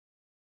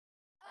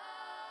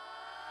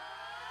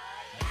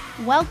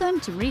Welcome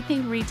to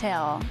Rethink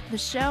Retail, the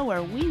show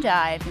where we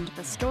dive into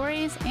the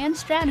stories and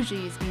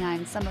strategies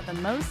behind some of the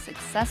most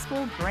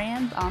successful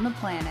brands on the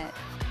planet.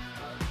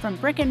 From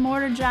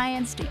brick-and-mortar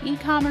giants to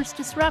e-commerce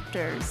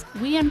disruptors,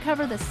 we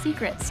uncover the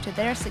secrets to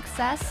their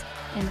success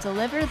and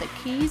deliver the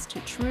keys to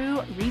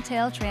true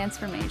retail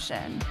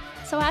transformation.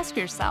 So ask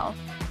yourself,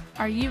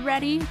 are you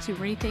ready to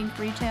rethink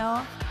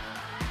retail?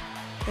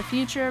 The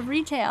future of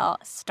retail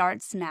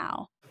starts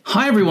now.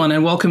 Hi, everyone,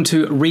 and welcome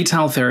to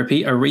Retail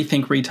Therapy, a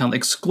Rethink Retail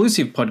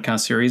exclusive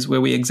podcast series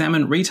where we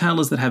examine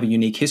retailers that have a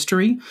unique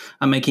history,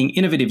 are making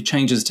innovative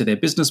changes to their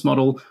business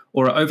model,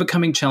 or are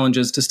overcoming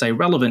challenges to stay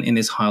relevant in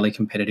this highly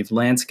competitive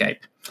landscape.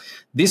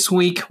 This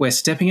week, we're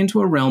stepping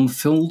into a realm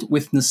filled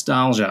with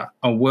nostalgia,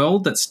 a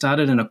world that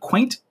started in a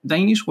quaint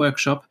Danish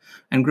workshop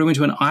and grew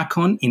into an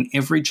icon in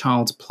every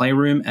child's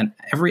playroom and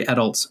every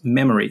adult's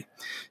memory.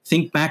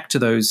 Think back to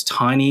those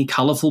tiny,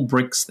 colourful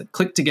bricks that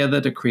clicked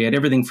together to create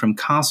everything from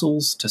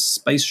castles to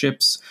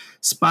spaceships,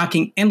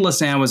 sparking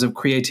endless hours of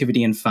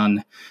creativity and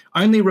fun,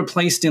 only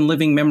replaced in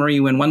living memory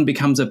when one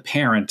becomes a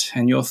parent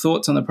and your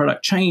thoughts on the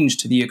product change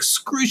to the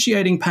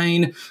excruciating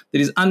pain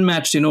that is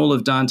unmatched in all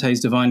of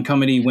Dante's Divine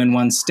Comedy when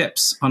one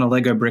steps on a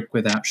Lego brick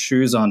without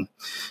shoes on.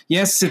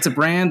 Yes, it's a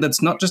brand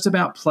that's not just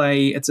about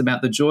play, it's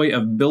about the joy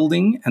of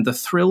building and the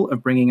thrill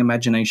of bringing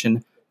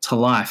imagination to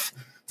life.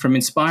 From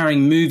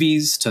inspiring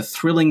movies to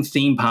thrilling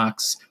theme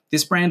parks,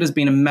 this brand has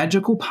been a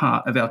magical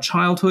part of our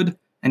childhood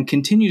and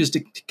continues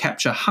to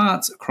capture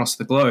hearts across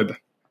the globe.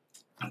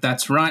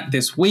 That's right,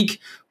 this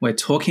week we're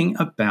talking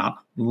about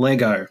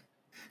Lego.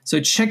 So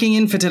checking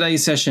in for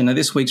today's session are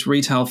this week's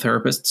retail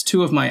therapists,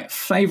 two of my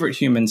favourite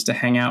humans to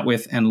hang out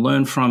with and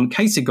learn from,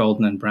 Casey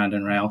Golden and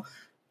Brandon Rael.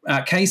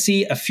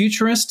 Casey, a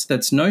futurist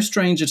that's no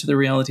stranger to the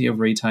reality of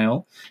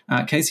retail.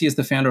 Casey is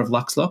the founder of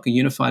LuxLock, a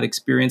unified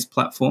experience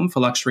platform for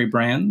luxury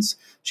brands.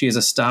 She is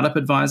a startup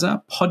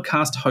advisor,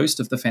 podcast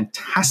host of the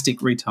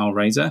fantastic Retail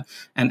Razor,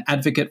 and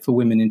advocate for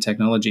women in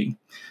technology.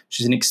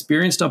 She's an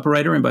experienced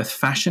operator in both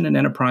fashion and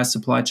enterprise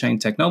supply chain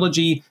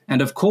technology,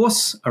 and of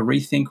course, a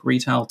Rethink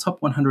Retail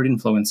Top 100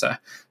 influencer.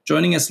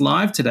 Joining us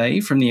live today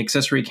from the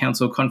Accessory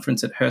Council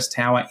Conference at Hearst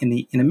Tower in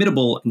the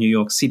inimitable New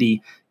York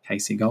City,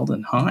 Casey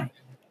Golden. Hi.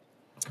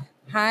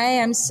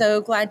 Hi, I'm so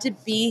glad to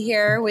be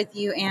here with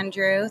you,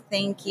 Andrew.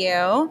 Thank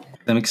you.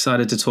 I'm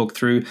excited to talk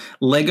through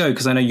Lego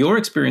because I know your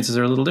experiences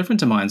are a little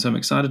different to mine, so I'm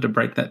excited to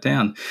break that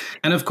down.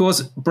 And of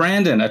course,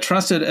 Brandon, a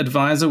trusted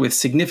advisor with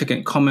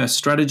significant commerce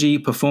strategy,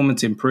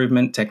 performance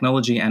improvement,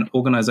 technology, and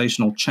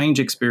organizational change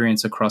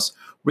experience across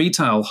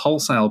retail,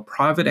 wholesale,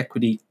 private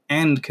equity,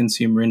 and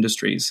consumer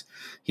industries.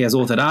 He has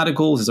authored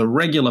articles, is a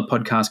regular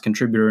podcast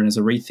contributor, and is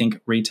a Rethink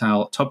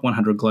Retail Top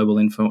 100 Global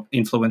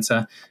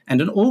influencer,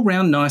 and an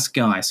all-round nice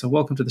guy. So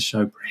welcome to the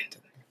show,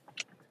 Brandon.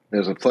 It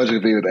was a pleasure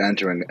to be with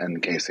Andrew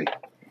and Casey, two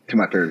of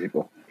my favorite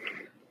people.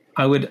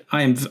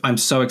 I'm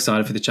so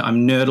excited for the chat.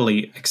 I'm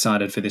nerdily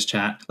excited for this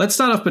chat. Let's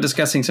start off by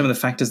discussing some of the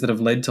factors that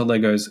have led to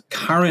Lego's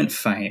current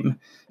fame.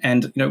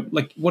 And,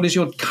 what is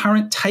your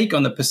current take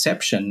on the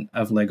perception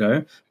of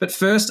Lego? But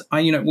first,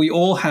 we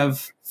all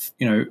have,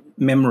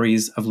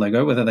 memories of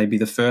Lego, whether they be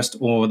the first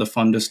or the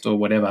fondest or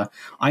whatever.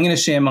 I'm going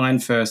to share mine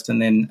first,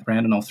 and then,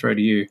 Brandon, I'll throw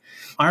to you.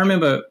 I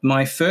remember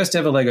my first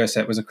ever Lego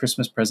set was a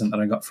Christmas present that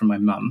I got from my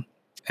mum.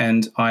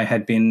 And I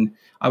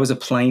was a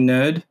plane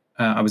nerd.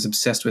 I was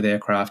obsessed with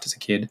aircraft as a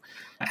kid.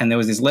 And there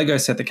was this Lego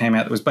set that came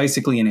out that was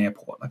basically an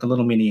airport, like a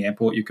little mini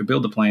airport. You could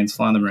build the planes,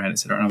 fly them around,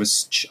 etc. And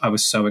I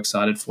was so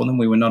excited for them.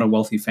 We were not a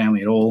wealthy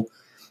family at all.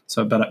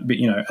 So, but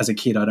as a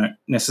kid, I don't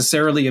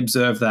necessarily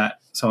observe that.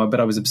 But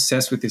I was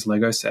obsessed with this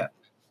Lego set.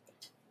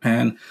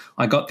 And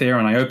I got there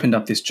and I opened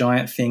up this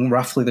giant thing,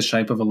 roughly the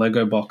shape of a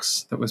Lego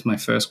box. That was my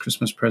first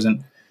Christmas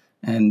present.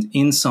 And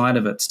inside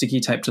of it, sticky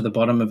taped to the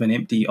bottom of an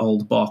empty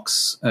old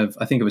box of,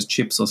 I think it was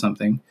chips or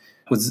something,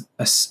 was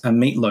a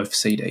Meatloaf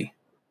CD.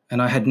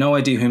 And I had no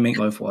idea who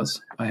Meatloaf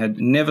was. I had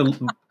never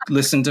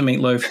listened to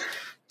Meatloaf,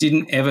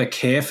 didn't ever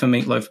care for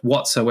Meatloaf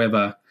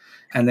whatsoever.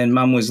 And then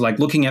Mum was like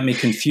looking at me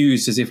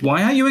confused as if,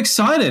 why are you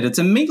excited? It's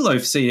a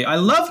Meatloaf CD. I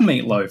love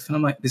Meatloaf. And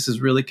I'm like, this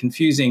is really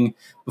confusing,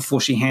 before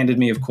she handed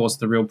me, of course,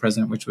 the real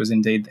present, which was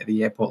indeed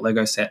the airport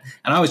Lego set.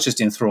 And I was just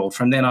enthralled.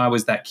 From then I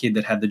was that kid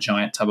that had the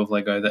giant tub of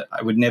Lego that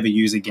I would never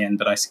use again,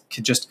 but I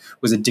just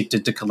was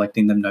addicted to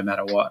collecting them no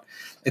matter what.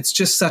 It's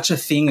just such a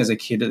thing as a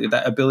kid,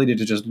 that ability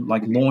to just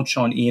like launch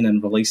on in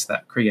and release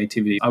that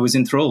creativity. I was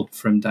enthralled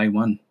from day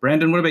one.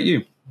 Brandon, what about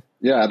you?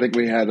 Yeah, I think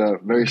we had a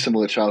very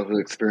similar childhood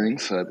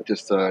experience,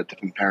 just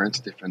different parents,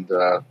 different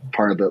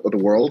part of the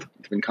world,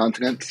 different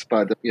continents.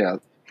 But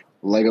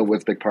Lego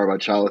was a big part of our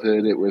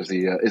childhood. It was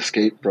the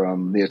escape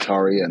from the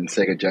Atari and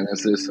Sega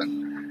Genesis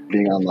and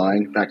being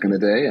online back in the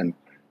day, and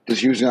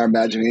just using our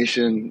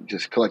imagination,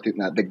 just collecting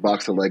that big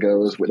box of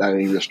Legos without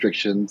any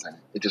restrictions. And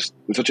it was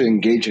such an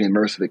engaging,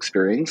 immersive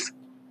experience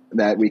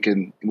that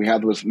we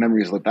have those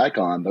memories to look back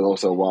on. But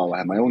also, while I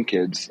have my own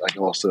kids, I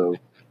can also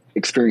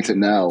experience it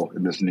now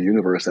in this new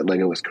universe that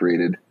Lego has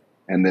created,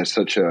 and they're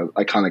such an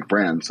iconic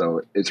brand.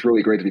 So it's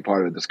really great to be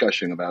part of the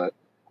discussion about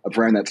a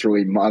brand that's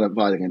really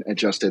modified and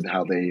adjusted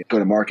how they go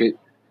to market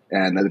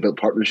and they build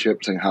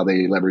partnerships and how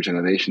they leverage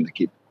innovation to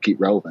keep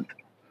relevant.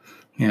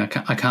 Yeah,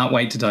 I can't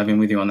wait to dive in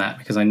with you on that,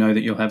 because I know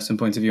that you'll have some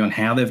points of view on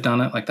how they've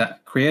done it. Like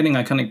that, creating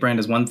iconic brand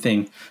is one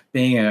thing.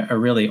 Being a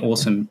really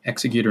awesome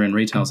executor in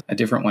retail is a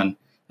different one.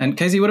 And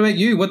Casey, what about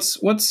you?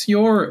 What's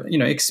your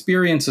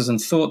experiences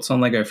and thoughts on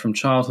Lego from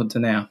childhood to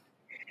now?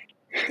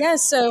 Yeah,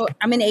 so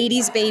I'm an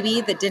 80s baby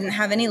that didn't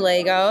have any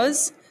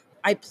Legos.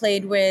 I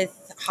played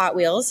with Hot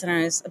Wheels and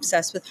I was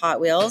obsessed with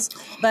Hot Wheels.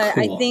 But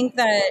Cool. I think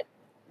that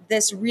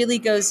this really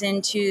goes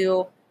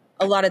into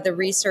a lot of the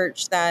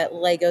research that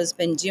Lego's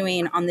been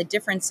doing on the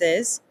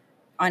differences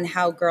on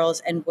how girls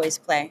and boys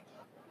play,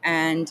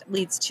 and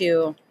leads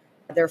to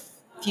their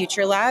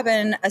future lab,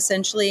 and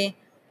essentially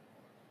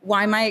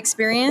why my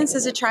experience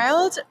as a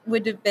child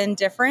would have been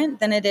different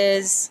than it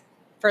is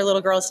for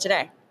little girls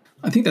today.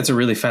 I think that's a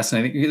really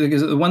fascinating,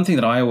 because the one thing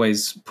that I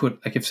always put,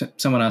 like if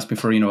someone asked me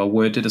for, a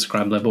word to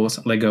describe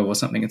Lego or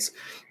something, it's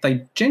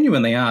they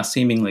genuinely are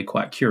seemingly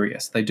quite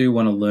curious. They do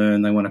want to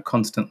learn. They want to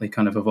constantly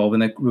kind of evolve,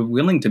 and they're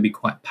willing to be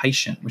quite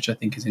patient, which I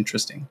think is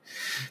interesting.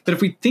 But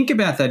if we think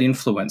about that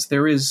influence,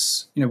 there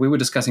is, we were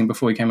discussing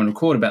before we came and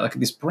record about like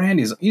this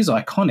brand is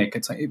iconic.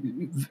 It's like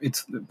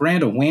it's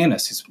brand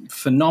awareness is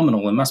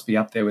phenomenal and must be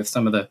up there with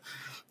some of the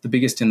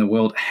biggest in the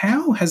world.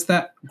 How has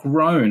that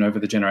grown over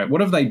the generation?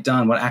 What have they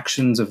done? What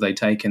actions have they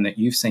taken that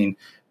you've seen,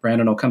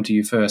 Brandon? I'll come to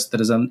you first. That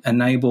has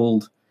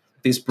enabled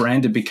this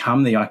brand to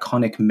become the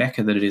iconic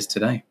mecca that it is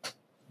today.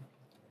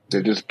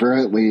 They're just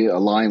brilliantly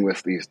aligned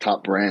with these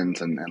top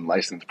brands and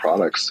licensed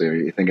products. So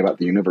you think about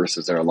the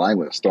universes they're aligned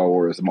with: Star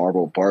Wars,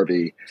 Marvel,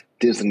 Barbie,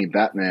 Disney,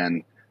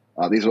 Batman.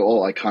 These are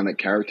all iconic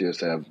characters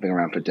that have been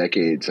around for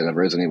decades and have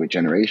resonated with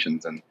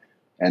generations.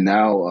 And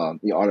now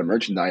the art of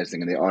merchandising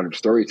and the art of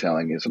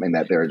storytelling is something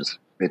that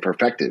they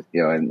perfected,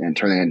 and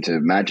turning it into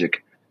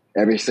magic.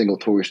 Every single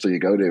toy store you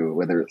go to,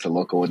 whether it's a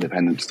local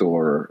independent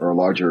store or a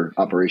larger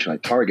operation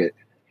like Target,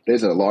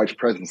 there's a large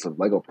presence of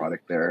Lego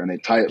product there, and they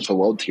tie it so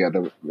well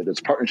together with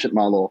its partnership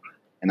model,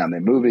 and then the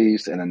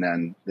movies, and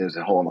then there's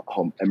a whole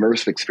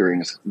immersive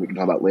experience we can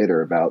talk about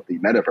later about the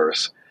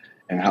metaverse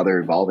and how they're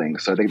evolving.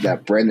 So I think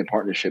that branded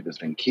partnership has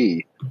been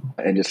key,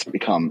 and they just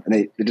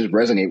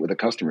resonate with the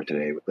customer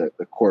today, with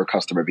the core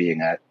customer being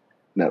that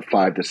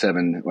 5 to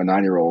 7 or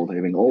 9 year old,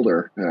 even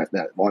older,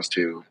 that wants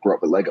to grow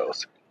up with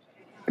Legos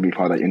and be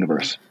part of that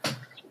universe.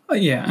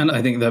 Yeah, and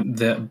I think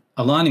the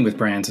aligning with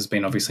brands has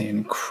been obviously an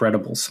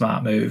incredible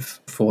smart move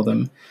for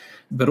them,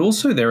 but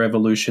also their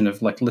evolution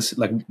of like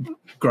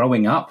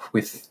growing up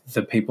with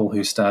the people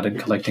who started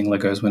collecting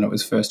Legos when it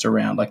was first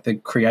around, like the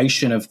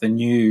creation of the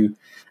new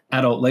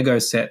adult Lego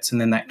sets,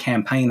 and then that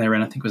campaign they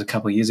ran, I think it was a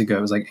couple of years ago.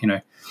 It was like,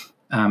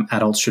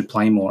 adults should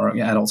play more,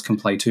 adults can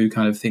play too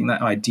kind of thing.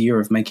 That idea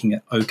of making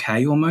it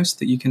okay almost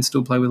that you can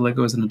still play with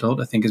Lego as an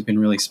adult, I think has been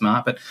really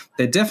smart. But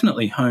they're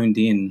definitely honed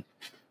in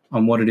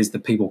on what it is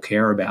that people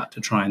care about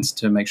to try and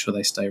to make sure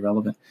they stay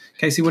relevant.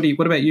 Casey, what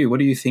about you? What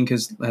do you think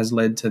has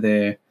led to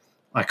their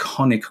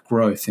iconic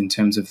growth in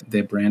terms of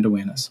their brand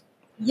awareness?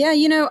 Yeah,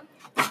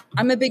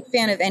 I'm a big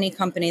fan of any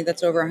company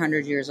that's over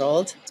 100 years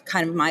old. It's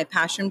kind of my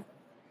passion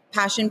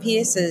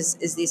piece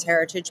is these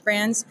heritage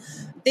brands.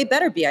 They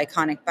better be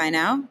iconic by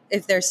now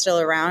if they're still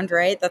around,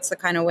 right? That's the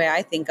kind of way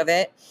I think of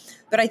it.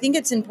 But I think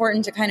it's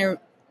important to kind of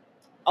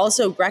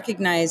also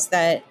recognize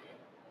that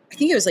I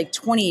think it was like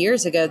 20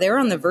 years ago, they were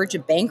on the verge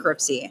of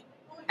bankruptcy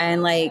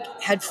and like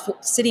had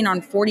sitting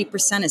on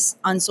 40% of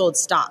unsold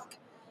stock.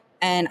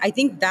 And I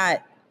think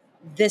that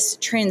this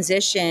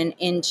transition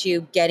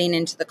into getting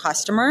into the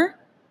customer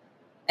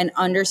and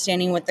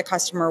understanding what the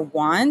customer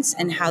wants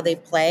and how they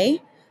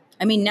play.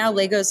 I mean, now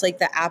Lego's like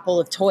the Apple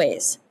of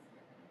toys,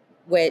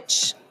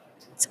 which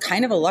it's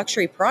kind of a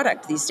luxury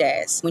product these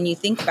days. When you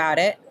think about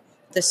it,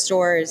 the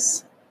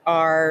stores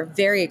are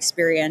very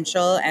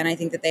experiential, and I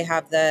think that they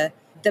have the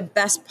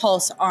best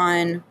pulse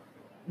on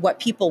what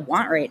people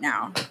want right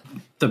now.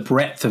 The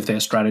breadth of their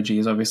strategy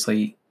is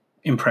obviously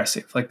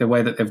impressive. Like the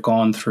way that they've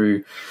gone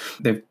through,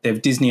 they've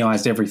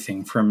Disneyized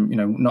everything from,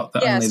 not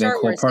only their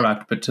core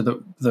product, but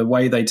to the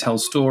way they tell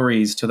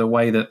stories, to the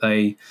way that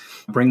they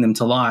bring them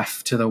to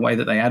life, to the way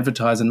that they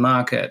advertise and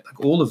market. Like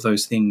all of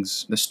those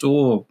things, the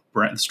store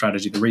brand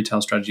strategy, the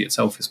retail strategy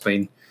itself has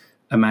been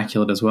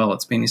immaculate as well.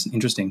 It's been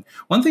interesting.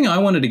 One thing I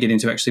wanted to get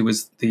into actually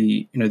was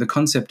the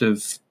concept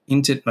of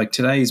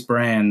today's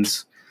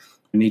brands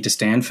need to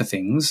stand for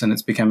things, and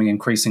it's becoming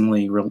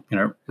increasingly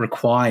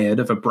required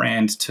of a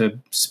brand to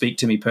speak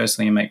to me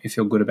personally and make me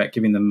feel good about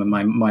giving them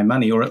my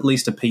money, or at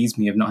least appease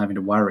me of not having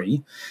to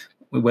worry.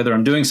 Whether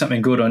I'm doing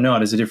something good or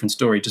not is a different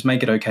story. Just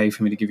make it okay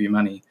for me to give you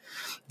money.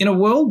 In a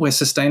world where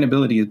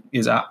sustainability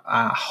is a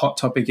hot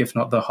topic, if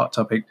not the hot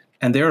topic,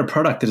 and they're a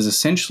product that is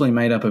essentially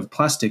made up of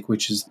plastic,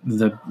 which is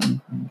the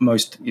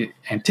most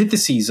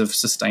antitheses of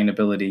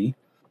sustainability,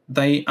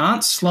 they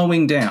aren't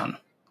slowing down.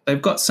 They've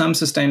got some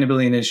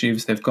sustainability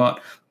initiatives. They've got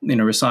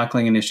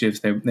recycling initiatives.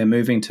 They're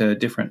moving to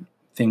different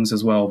things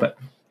as well. But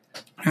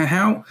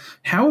how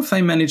have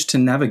they managed to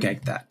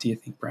navigate that, do you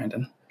think,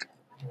 Brandon?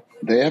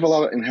 They have a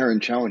lot of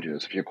inherent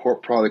challenges. If your core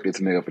product is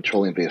made of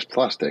petroleum-based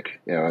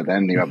plastic,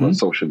 then you have a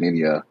social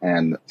media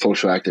and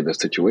social activist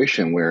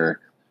situation where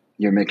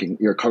you're making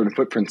your carbon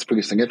footprint's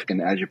pretty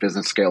significant as your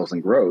business scales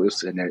and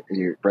grows, and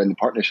your brand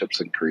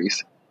partnerships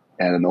increase,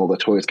 and all the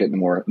toys get into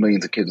more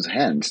millions of kids'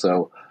 hands.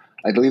 So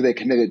I believe they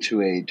committed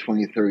to a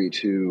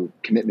 2032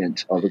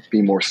 commitment of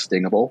being more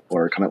sustainable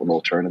or come up with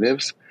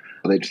alternatives.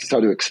 They just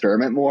started to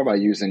experiment more by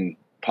using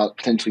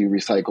potentially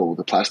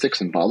recycled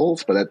plastics and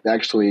bottles, but that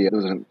actually, there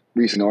was a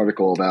recent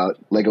article about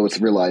Lego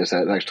has realized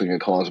that it's actually going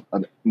to cause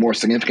a more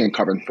significant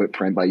carbon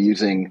footprint by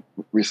using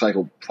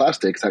recycled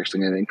plastics, actually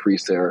going to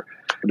increase their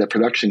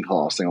production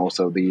costs, and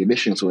also the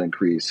emissions will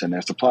increase, and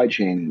their supply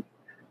chain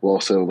will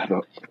also have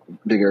a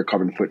bigger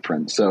carbon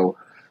footprint. So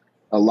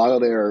a lot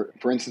of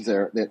for instance,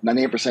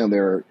 98% of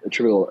their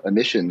attributable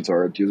emissions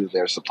are due to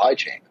their supply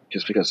chain,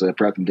 just because of the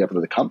breadth and depth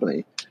of the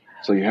company.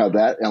 So you have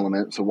that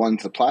element. So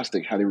one's the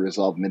plastic. How do you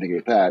resolve and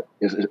mitigate that?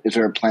 Is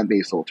there a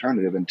plant-based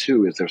alternative? And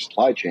two, is their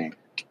supply chain,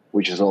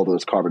 which is all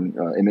those carbon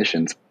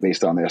emissions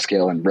based on their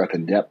scale and breadth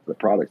and depth of the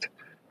product.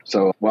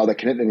 So while the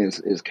commitment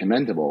is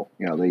commendable,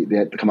 they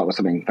had to come up with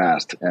something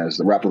fast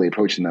as rapidly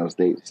approaching those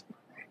dates.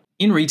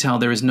 In retail,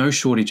 there is no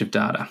shortage of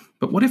data.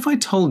 But what if I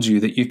told you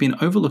that you've been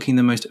overlooking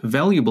the most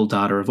valuable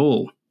data of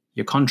all,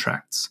 your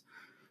contracts?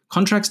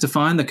 Contracts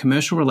define the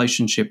commercial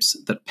relationships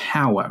that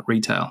power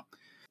retail.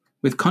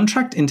 With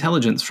contract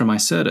intelligence from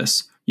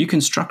iCertis, you can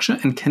structure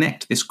and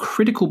connect this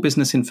critical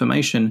business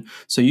information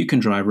so you can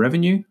drive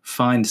revenue,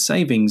 find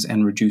savings,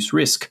 and reduce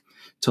risk.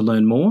 To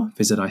learn more,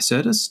 visit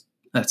iCertis.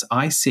 That's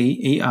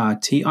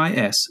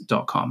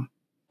icertis.com.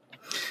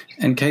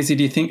 And Casey,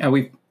 do you think, are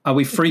we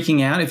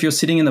freaking out if you're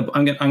sitting in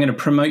I'm going to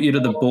promote you to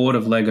the board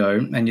of Lego,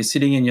 and you're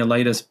sitting in your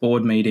latest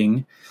board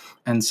meeting,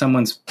 and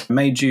someone's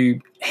made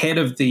you head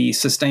of the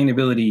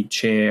sustainability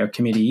chair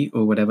committee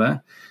or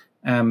whatever?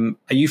 Are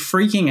you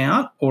freaking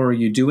out, or are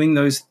you doing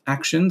those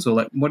actions,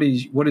 or what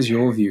is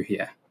your view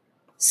here?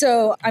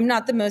 So I'm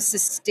not the most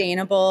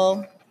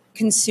sustainable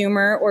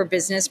consumer or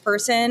business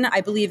person. I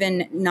believe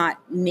in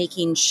not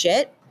making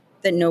shit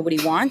that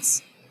nobody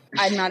wants.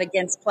 I'm not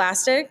against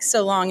plastic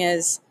so long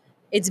as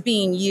it's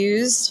being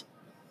used.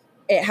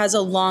 It has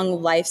a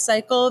long life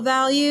cycle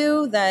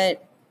value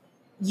that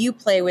you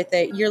play with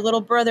it. Your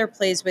little brother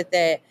plays with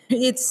it.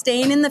 It's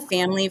staying in the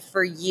family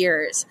for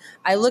years.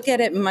 I look at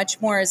it much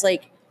more as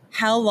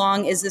how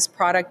long is this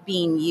product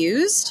being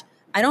used?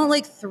 I don't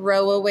like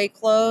throwaway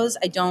clothes.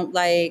 I don't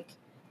like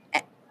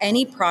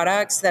any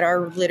products that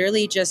are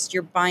literally just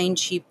you're buying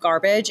cheap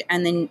garbage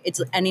and then it's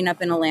ending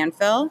up in a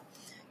landfill.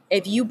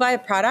 If you buy a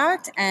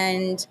product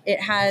and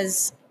it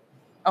has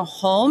a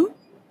home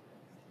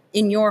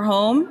in your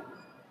home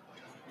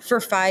for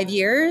 5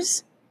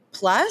 years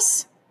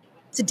plus,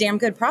 it's a damn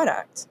good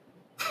product.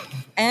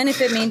 And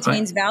if it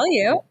maintains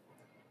value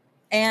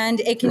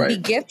and it can be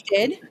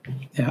gifted.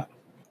 Yeah.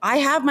 I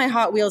have my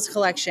Hot Wheels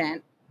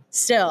collection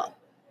still.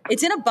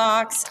 It's in a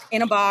box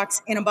in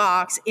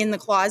the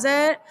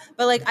closet,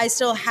 but I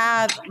still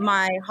have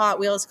my Hot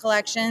Wheels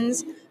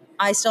collections.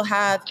 I still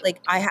have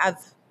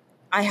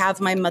I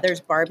have my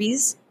mother's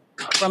Barbies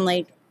from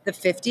the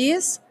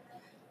 50s,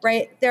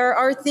 right? There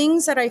are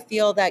things that I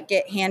feel that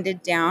get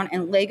handed down,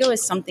 and Lego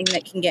is something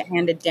that can get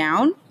handed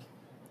down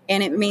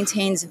and it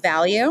maintains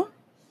value.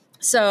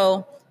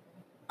 So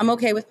I'm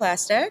okay with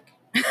plastic.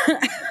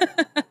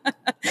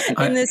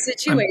 In this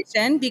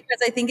situation, because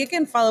I think it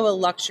can follow a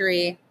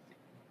luxury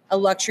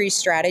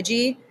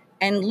strategy.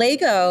 And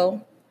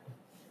Lego,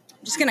 I'm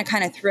just going to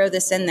kind of throw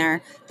this in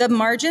there. The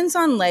margins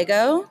on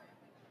Lego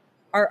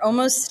are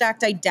almost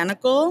stacked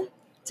identical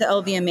to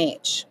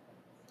LVMH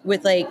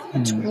with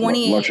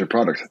luxury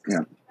products.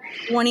 Yeah.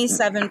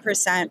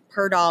 27%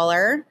 per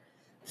dollar,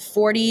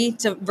 40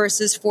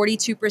 versus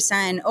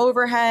 42%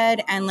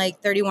 overhead, and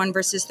 31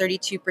 versus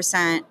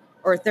 32%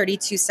 or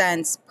 32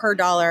 cents per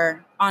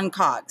dollar on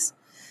COGS.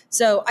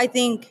 So I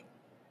think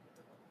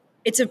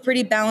it's a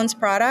pretty balanced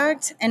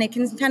product, and it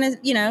can kind of,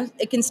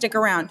 it can stick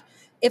around.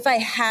 If I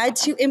had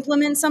to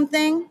implement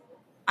something,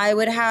 I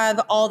would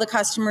have all the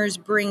customers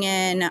bring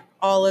in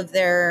all of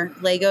their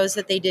Legos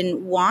that they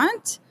didn't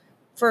want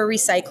for a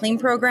recycling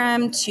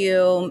program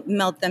to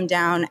melt them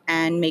down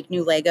and make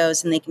new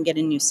Legos, and they can get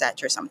a new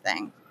set or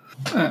something.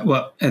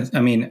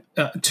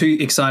 Two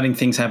exciting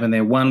things happened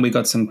there. One, we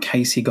got some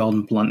Casey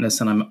golden bluntness,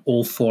 and I'm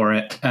all for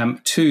it.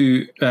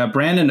 Two,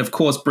 Brandon, of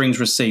course, brings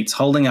receipts,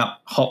 holding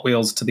up Hot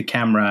Wheels to the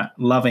camera,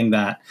 loving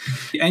that.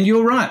 And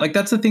you're right.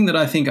 That's the thing that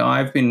I think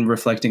I've been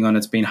reflecting on.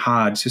 It's been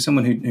hard. So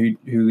someone who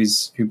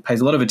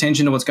pays a lot of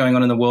attention to what's going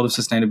on in the world of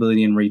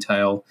sustainability and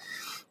retail,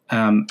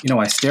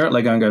 I stare at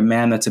Lego and go,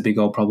 man, that's a big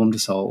old problem to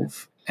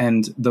solve.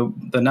 And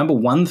the number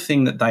one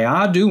thing that they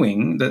are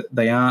doing that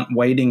they aren't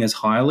weighting as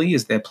highly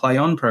is their Play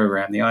On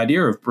program. The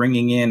idea of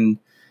bringing in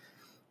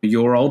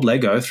your old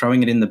Lego,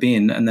 throwing it in the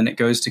bin, and then it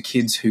goes to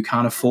kids who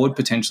can't afford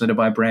potentially to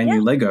buy brand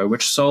new Lego,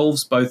 which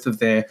solves both of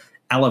their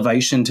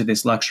elevation to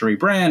this luxury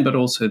brand, but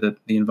also the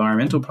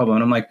environmental problem.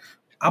 And I'm like,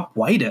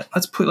 upweight it.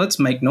 Let's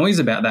make noise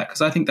about that,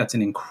 because I think that's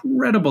an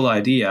incredible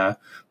idea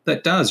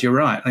that does. You're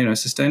right.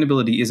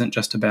 Sustainability isn't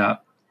just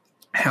about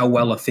how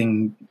well a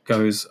thing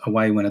goes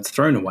away when it's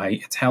thrown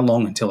away. It's how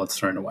long until it's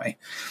thrown away.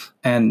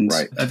 And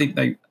Right. I think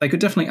they could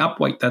definitely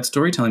upweight that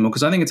storytelling more,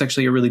 because I think it's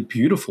actually a really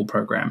beautiful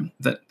program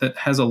that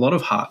has a lot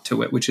of heart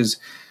to it, which is,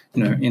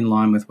 in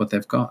line with what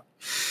they've got.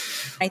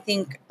 I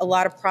think a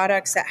lot of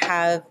products that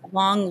have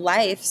long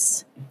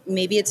lives,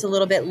 maybe it's a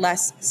little bit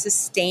less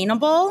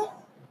sustainable,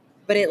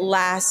 but it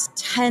lasts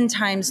 10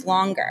 times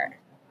longer.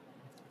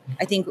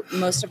 I think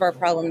most of our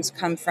problems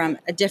come from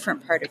a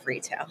different part of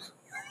retail.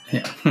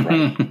 Yeah.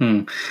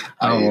 Right.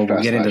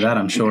 We'll get into that,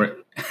 I'm sure.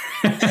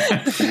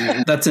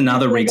 That's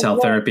another retail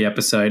therapy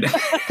episode.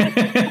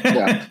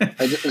 Yeah.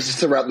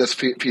 Just to wrap this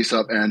piece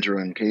up, Andrew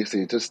and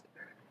Casey, just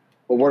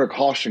a word of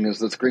caution is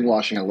this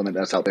greenwashing element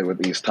that's out there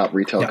with these top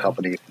retail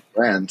company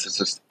brands. It's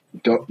just,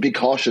 don't be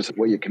cautious of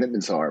what your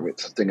commitments are with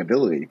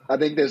sustainability. I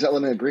think there's an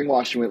element of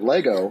greenwashing with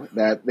Lego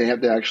that they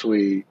have to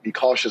actually be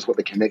cautious what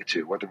they commit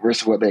to, what the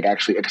risk of what they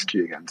actually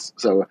execute against.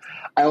 So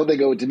I don't think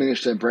it would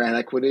diminish their brand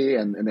equity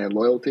and their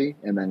loyalty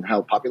and then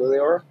how popular they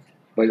are.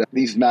 But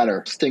these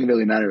matter.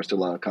 Sustainability matters to a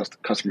lot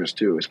of customers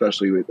too,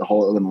 especially with the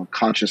whole element of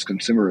conscious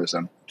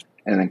consumerism.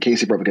 And then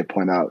Casey brought up a good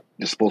point out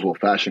disposable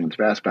fashion and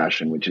fast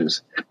fashion, which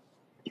is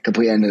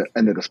complete end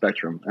of the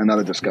spectrum.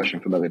 Another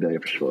discussion for another day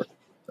for sure.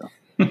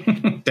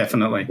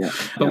 Definitely. Yeah.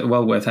 But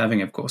well worth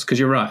having, of course, because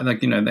you're right. Like,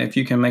 if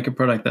you can make a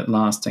product that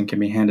lasts and can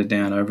be handed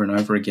down over and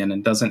over again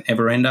and doesn't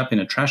ever end up in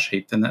a trash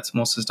heap, then that's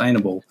more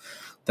sustainable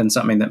than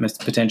something that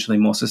must potentially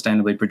more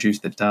sustainably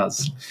produced that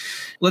does.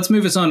 Let's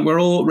move us on.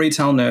 We're all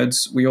retail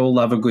nerds. We all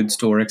love a good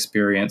store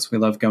experience. We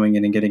love going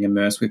in and getting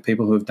immersed with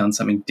people who have done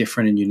something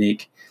different and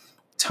unique.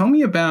 Tell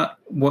me about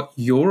what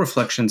your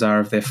reflections are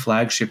of their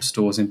flagship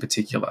stores in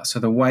particular. So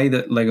the way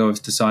that Lego has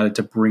decided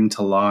to bring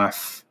to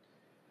life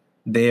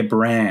their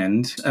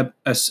brand.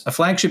 A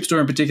flagship store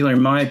in particular,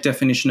 in my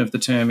definition of the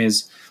term,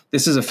 is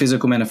this is a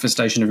physical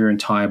manifestation of your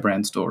entire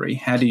brand story.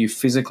 How do you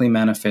physically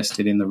manifest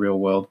it in the real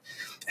world?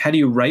 How do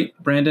you rate,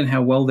 Brandon,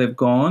 how well they've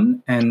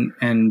gone?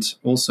 And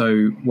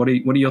also, what are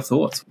your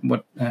thoughts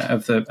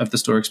of the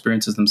store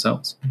experiences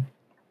themselves?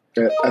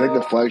 I think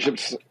the flagship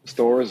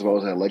store as well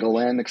as the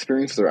Legoland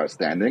experience, they're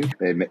outstanding.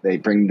 They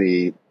bring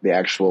the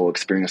actual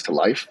experience to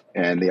life,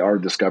 and the art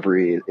of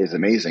discovery is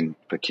amazing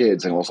for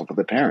kids and also for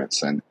the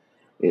parents. And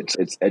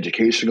it's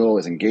educational,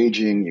 it's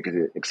engaging. You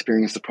can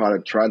experience the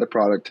product, try the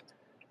product.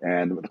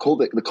 And the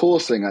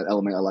coolest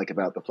element I like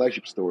about the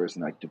flagship stores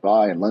in like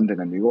Dubai and London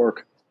and New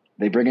York,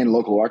 they bring in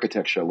local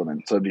architecture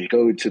elements. So if you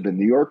go to the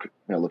New York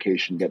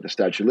location, you get the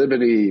Statue of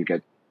Liberty, you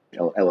get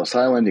Ellis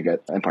Island, you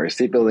get Empire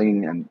State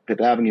Building and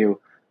Fifth Avenue,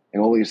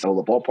 and all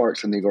the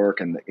ballparks in New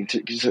York, and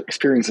the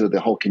experiences of the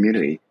whole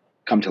community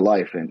come to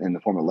life in the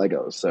form of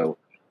Legos. So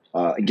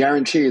I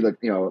guarantee that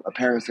a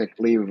parents can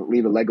leave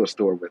a Lego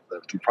store with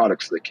some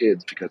products for the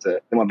kids because they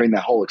want to bring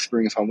that whole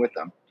experience home with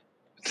them.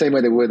 Same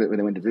way they would when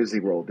they went to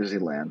Disney World,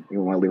 Disneyland.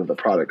 You want to leave with the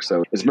product.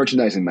 So it's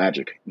merchandising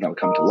magic,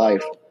 come to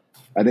life.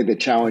 I think the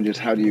challenge is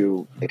how do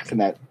you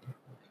extend that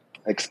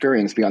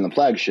experience beyond the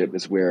flagship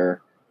is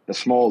where the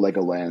small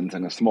Legolands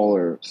and the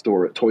smaller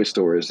toy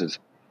stores is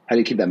how do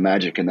you keep that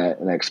magic and that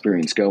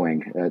experience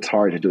going? It's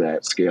hard to do that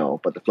at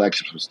scale, but the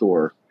flagship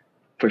store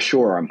for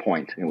sure are on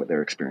point with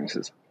their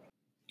experiences.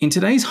 In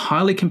today's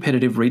highly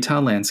competitive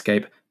retail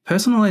landscape,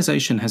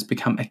 personalization has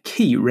become a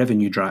key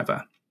revenue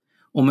driver.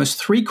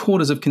 Almost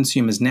 3/4 of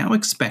consumers now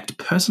expect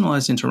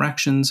personalized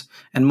interactions,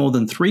 and more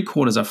than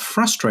 3/4 are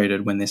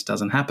frustrated when this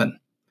doesn't happen.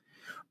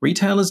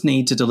 Retailers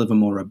need to deliver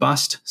more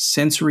robust,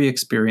 sensory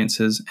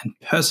experiences and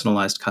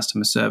personalized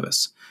customer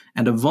service,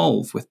 and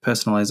evolve with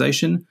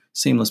personalization,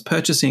 seamless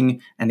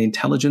purchasing, and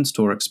intelligent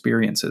store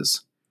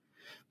experiences.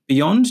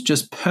 Beyond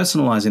just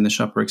personalizing the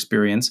shopper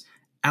experience,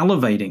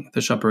 elevating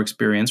the shopper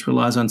experience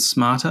relies on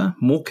smarter,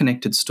 more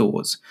connected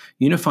stores,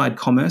 unified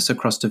commerce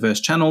across diverse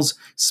channels,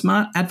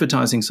 smart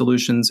advertising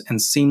solutions,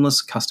 and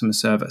seamless customer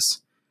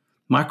service.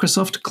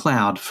 Microsoft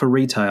Cloud for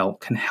Retail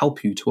can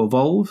help you to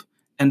evolve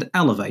and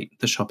elevate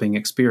the shopping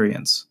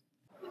experience.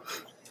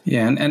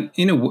 Yeah, and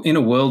in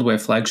a world where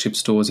flagship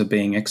stores are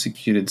being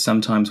executed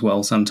sometimes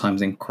well,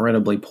 sometimes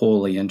incredibly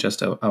poorly, and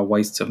just are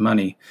wastes of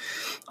money,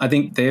 I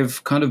think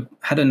they've kind of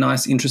had a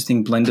nice,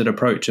 interesting blended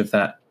approach of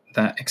that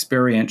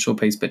experiential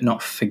piece, but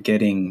not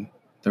forgetting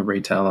the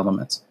retail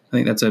elements. I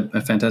think that's a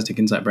fantastic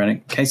insight,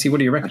 Brandon. Casey, what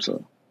do you reckon?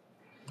 Absolutely.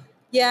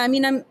 Yeah, I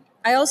mean,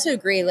 I also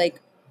agree.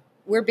 Like,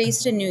 we're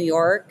based in New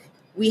York.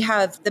 We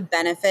have the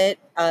benefit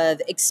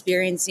of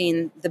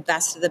experiencing the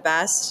best of the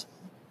best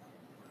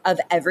of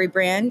every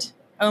brand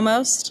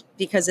almost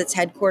because it's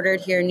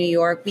headquartered here in New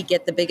York. We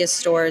get the biggest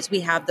stores. We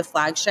have the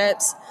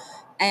flagships.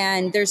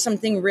 And there's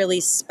something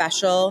really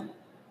special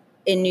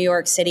in New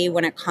York City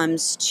when it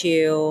comes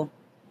to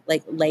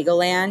like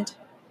Legoland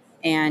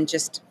and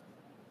just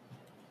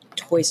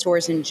toy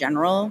stores in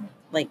general.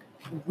 Like,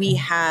 we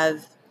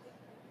have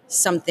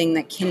something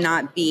that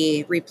cannot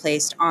be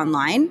replaced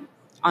online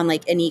on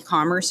like an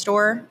e-commerce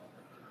store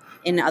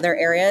in other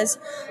areas.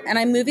 And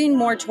I'm moving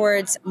more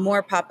towards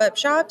more pop-up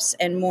shops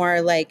and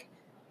more like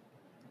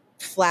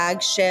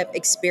flagship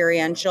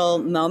experiential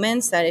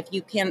moments that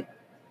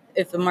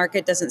if the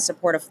market doesn't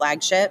support a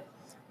flagship,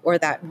 or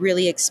that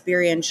really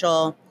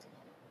experiential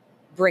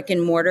brick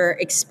and mortar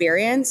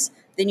experience,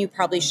 then you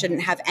probably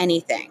shouldn't have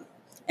anything.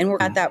 And we're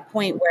at that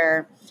point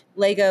where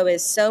Lego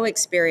is so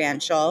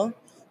experiential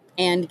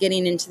and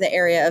getting into the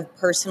area of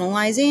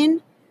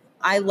personalizing.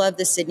 I love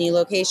the Sydney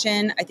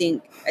location. I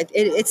think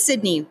it's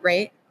Sydney,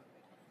 right?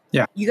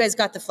 Yeah. You guys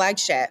got the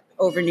flagship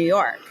over New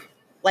York.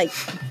 Like,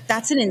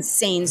 that's an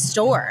insane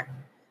store.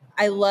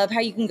 I love how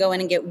you can go in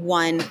and get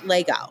one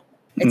Lego.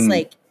 It's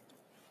like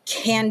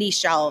candy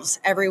shelves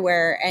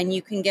everywhere, and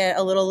you can get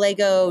a little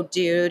Lego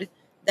dude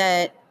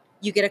that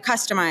you get to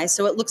customize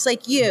so it looks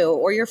like you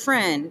or your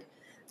friend.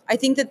 I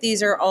think that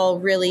these are all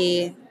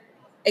really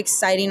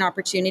exciting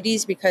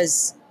opportunities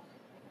because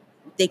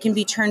they can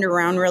be turned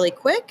around really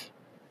quick.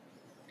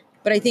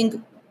 But I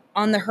think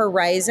on the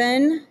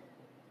horizon,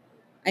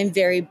 I'm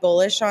very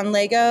bullish on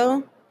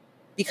Lego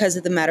because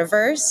of the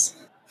metaverse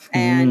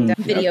and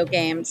video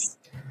games.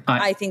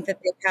 I think that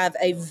they have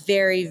a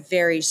very,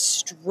 very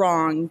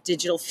strong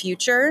digital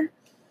future.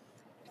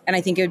 And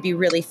I think it would be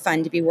really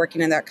fun to be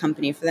working in that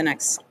company for the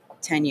next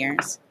 10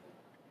 years.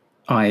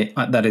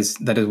 That is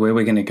where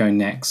we're going to go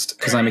next,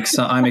 because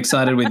I'm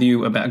excited with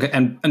you about,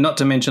 and not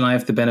to mention I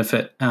have the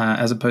benefit,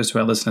 as opposed to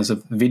our listeners,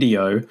 of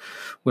video,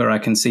 where I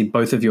can see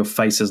both of your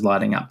faces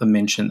lighting up the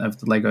mention of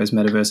the Lego's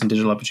metaverse and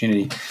digital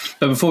opportunity.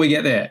 But before we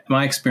get there,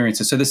 my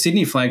experiences. So the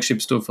Sydney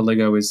flagship store for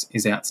Lego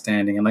is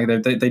outstanding, and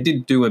like they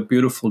did do a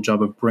beautiful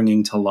job of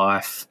bringing to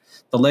life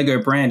the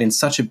Lego brand in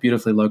such a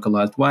beautifully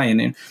localized way.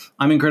 And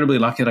I'm incredibly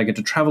lucky that I get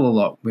to travel a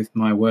lot with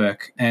my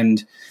work,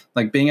 and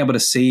like being able to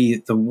see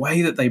the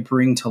way that they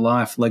bring to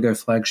life Lego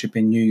flagship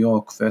in New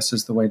York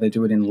versus the way they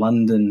do it in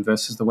London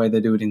versus the way they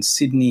do it in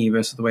Sydney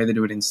versus the way they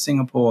do it in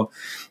Singapore.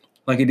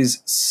 Like, it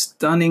is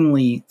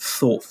stunningly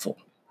thoughtful.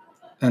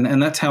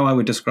 And that's how I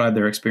would describe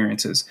their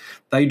experiences.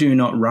 They do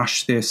not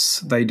rush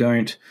this. They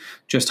don't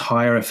just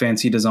hire a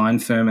fancy design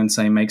firm and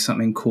say, make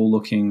something cool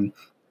looking.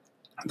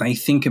 They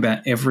think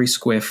about every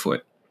square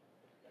foot,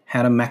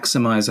 how to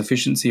maximize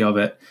efficiency of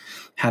it,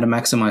 how to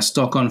maximize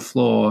stock on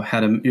floor,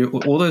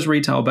 all those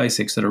retail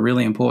basics that are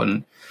really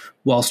important,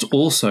 whilst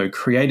also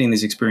creating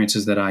these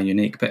experiences that are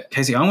unique. But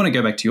Casey, I want to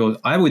go back to yours.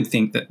 I would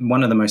think that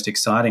one of the most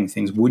exciting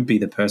things would be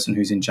the person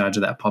who's in charge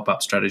of that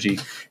pop-up strategy.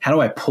 How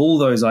do I pull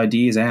those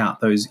ideas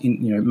out,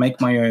 make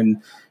my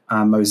own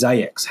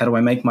mosaics? How do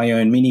I make my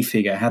own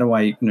minifigure? How do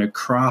I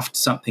craft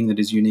something that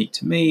is unique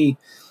to me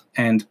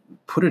and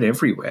put it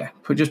everywhere?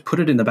 Just put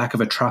it in the back of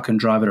a truck and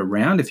drive it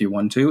around if you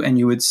want to, and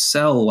you would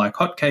sell like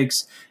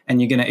hotcakes, and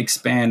you're going to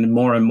expand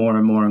more and more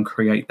and more and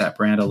create that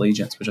brand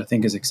allegiance, which I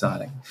think is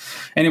exciting.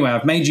 Anyway,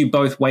 I've made you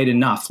both wait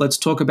enough. Let's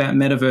talk about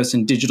metaverse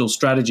and digital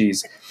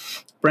strategies.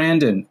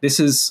 Brandon,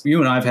 you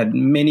and I have had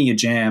many a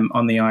jam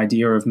on the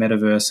idea of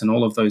metaverse and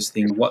all of those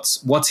things.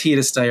 What's here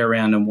to stay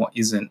around and what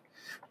isn't?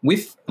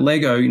 With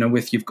Lego,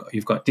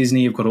 you've got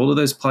Disney, you've got all of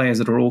those players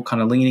that are all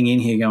kind of leaning in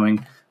here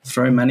going,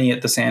 throw money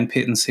at the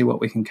sandpit and see what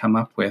we can come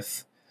up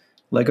with.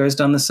 Lego's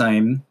done the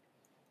same.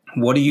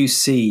 What do you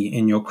see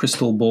in your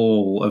crystal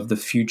ball of the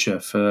future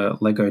for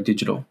Lego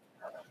Digital?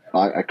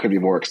 I couldn't be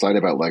more excited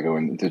about Lego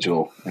and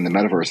digital and the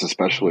metaverse,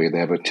 especially. They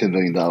have a $10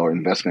 million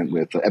investment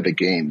with Epic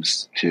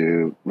Games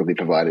to really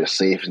provide a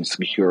safe and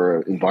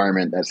secure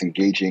environment that's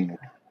engaging,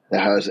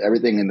 that has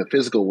everything in the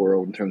physical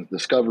world in terms of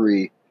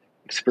discovery,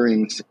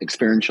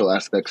 experiential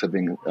aspects of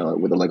being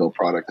with the Lego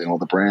product and all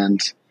the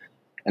brands.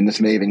 And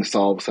this may even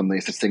solve some of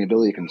the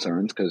sustainability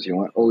concerns, because you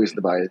want always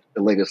to buy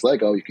the latest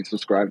Lego. You can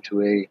subscribe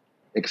to a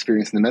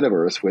experience in the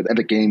metaverse with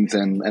Epic Games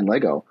and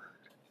Lego.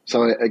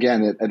 So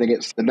again, I think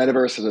the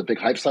metaverse is a big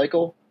hype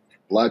cycle,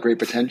 a lot of great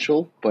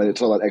potential, but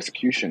it's all about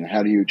execution.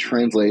 How do you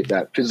translate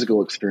that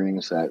physical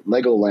experience, that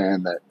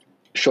Legoland, that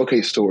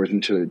showcase stores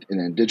into in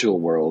a digital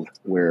world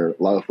where a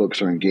lot of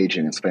folks are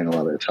engaging and spending a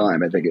lot of their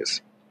time? I think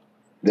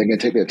they're going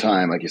to take their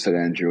time, like you said,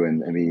 Andrew,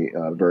 and be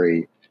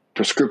very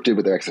prescriptive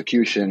with their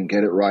execution,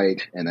 get it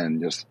right, and then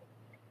just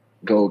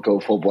go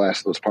full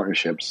blast those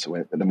partnerships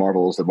with the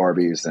Marvels, the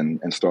Barbies,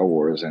 and Star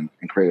Wars, and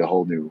create a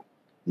whole new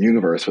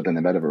universe within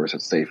the metaverse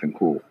that's safe and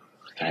cool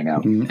to hang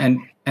out.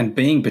 And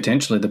being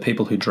potentially the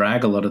people who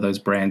drag a lot of those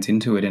brands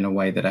into it in a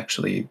way that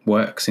actually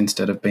works,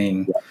 instead of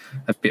being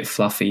a bit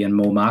fluffy and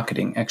more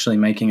marketing, actually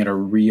making it a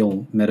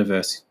real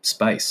metaverse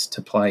space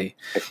to play.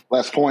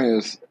 Last point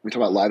is, we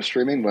talk about live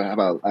streaming, but how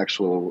about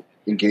actual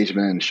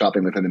engagement and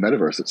shopping within the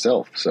metaverse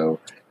itself? So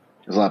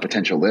there's a lot of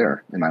potential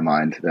there in my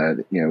mind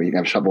that, you can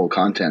have shoppable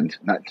content,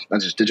 not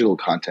just digital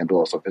content, but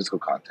also physical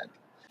content.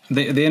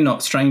 They're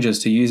not strangers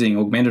to using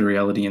augmented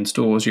reality in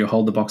stores. You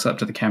hold the box up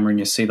to the camera and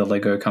you see the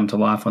Lego come to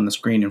life on the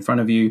screen in front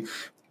of you.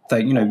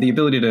 The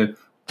ability to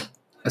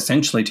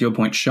essentially, to your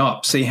point,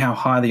 shop, see how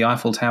high the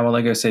Eiffel Tower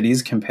Lego set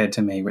is compared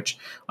to me, which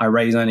I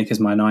raise only because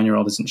my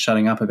 9-year-old isn't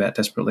shutting up about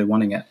desperately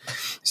wanting it.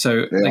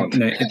 So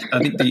I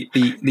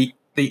think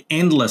the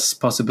endless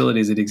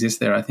possibilities that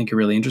exist there, I think, are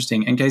really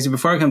interesting. And Casey,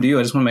 before I come to you,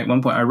 I just want to make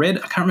one point. I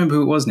can't remember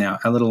who it was now,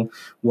 a little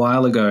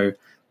while ago,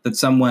 that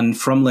someone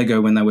from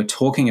Lego, when they were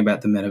talking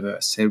about the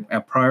metaverse, said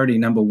our priority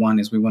number one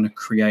is we want to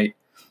create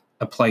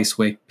a place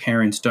where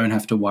parents don't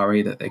have to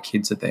worry that their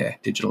kids are there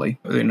digitally.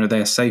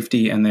 Their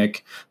safety and their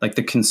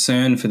the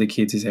concern for the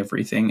kids is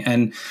everything.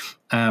 And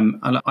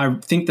I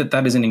think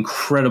that is an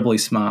incredibly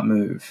smart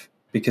move,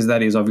 because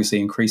that is obviously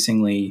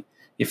increasingly,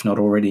 if not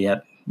already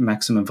at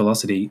maximum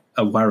velocity,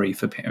 a worry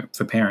for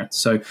parents.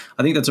 So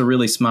I think that's a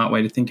really smart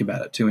way to think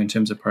about it too, in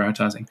terms of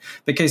prioritizing.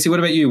 But Casey, what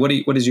about you?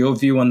 What is your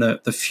view on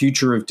the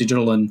future of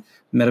digital and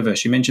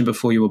metaverse? You mentioned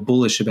before you were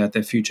bullish about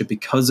their future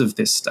because of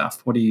this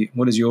stuff. What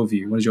is your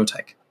view? What is your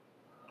take?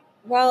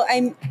 Well,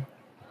 I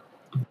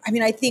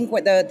think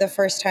what the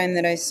first time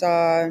that I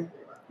saw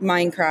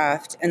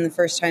Minecraft and the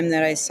first time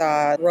that I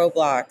saw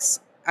Roblox,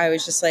 I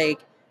was just like,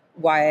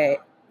 why,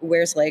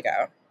 where's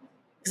Lego?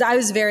 Because I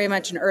was very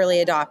much an early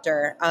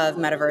adopter of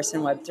Metaverse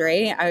and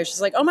Web3. I was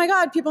just like, oh my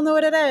God, people know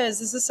what it is.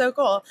 This is so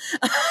cool.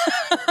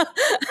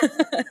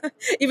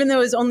 Even though it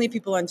was only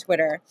people on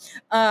Twitter.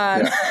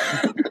 And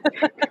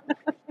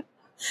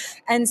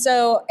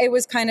so it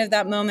was kind of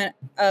that moment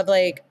of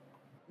like,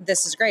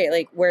 this is great.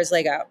 Like, where's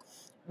Lego?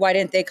 Why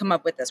didn't they come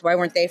up with this? Why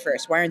weren't they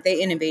first? Why aren't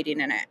they innovating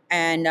in it?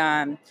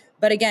 And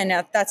but again,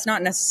 that's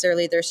not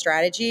necessarily their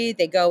strategy.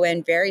 They go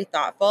in very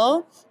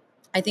thoughtful.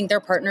 I think their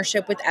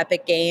partnership with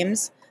Epic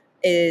Games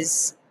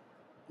is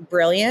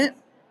brilliant.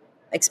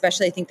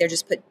 Especially, I think they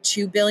just put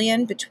 $2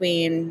 billion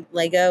between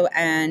Lego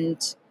and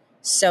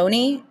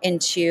Sony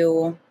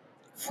into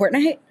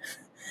Fortnite,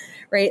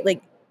 right?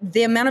 Like,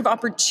 the amount of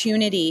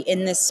opportunity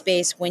in this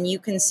space when you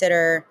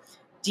consider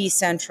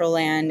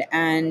Decentraland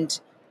and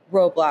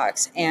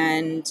Roblox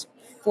and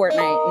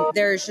Fortnite,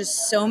 there's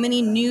just so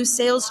many new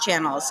sales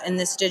channels in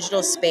this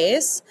digital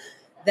space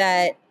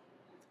that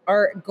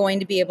are going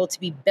to be able to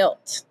be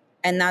built.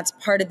 And that's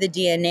part of the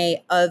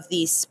DNA of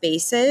these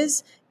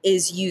spaces,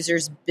 is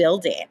users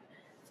building.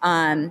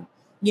 I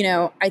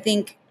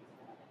think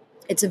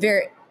it's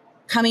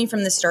coming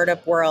from the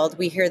startup world,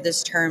 we hear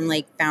this term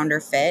like founder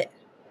fit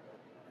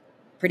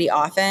pretty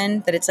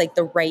often, that it's like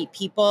the right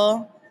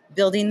people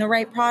building the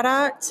right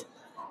product.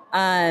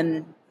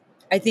 I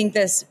think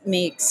it's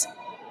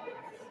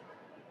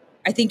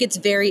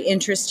very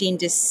interesting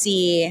to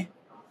see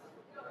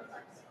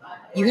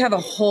you have a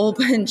whole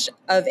bunch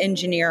of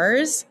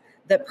engineers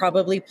that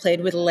probably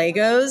played with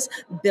Legos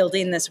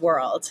building this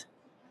world.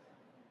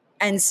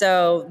 And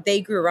so they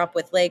grew up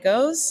with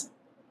Legos.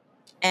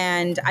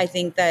 And I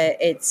think that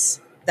it's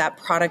that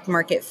product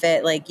market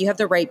fit. Like, you have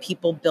the right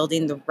people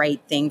building the right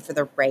thing for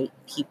the right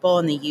people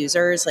and the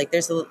users. Like,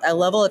 there's a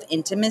level of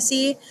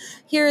intimacy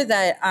here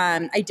that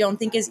I don't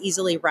think is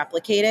easily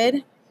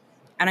replicated.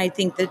 And I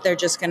think that they're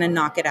just going to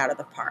knock it out of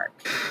the park.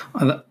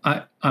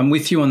 I'm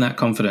with you on that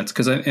confidence,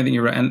 because I think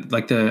you're right. And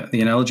like the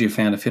analogy of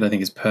founder fit, I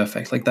think, is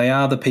perfect. Like, they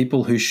are the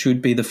people who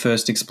should be the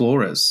first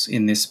explorers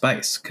in this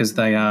space, because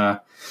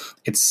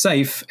it's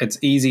safe, it's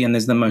easy, and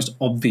there's the most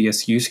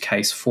obvious use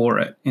case for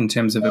it in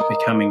terms of it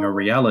becoming a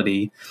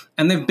reality.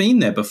 And they've been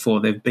there before.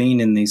 They've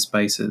been in these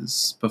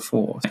spaces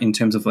before in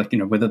terms of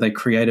whether they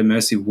create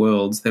immersive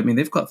worlds. I mean,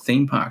 they've got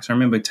theme parks. I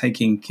remember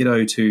taking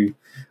kiddo to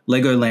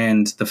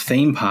Legoland, the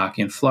theme park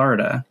in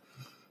Florida,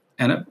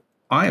 and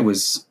I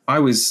was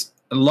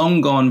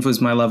long gone was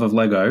my love of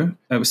Lego.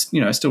 It was,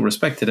 I still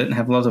respected it and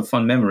have lots of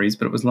fun memories,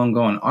 but it was long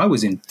gone. I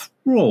was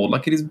enthralled.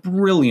 Like, it is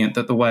brilliant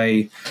that the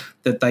way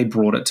that they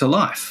brought it to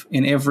life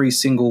in every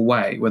single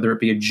way, whether it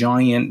be a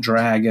giant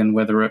dragon,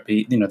 whether it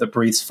be, that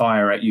breathes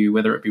fire at you,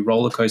 whether it be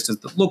roller coasters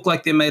that look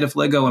like they're made of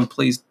Lego, and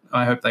please,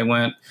 I hope they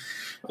weren't.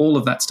 All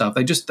of that stuff.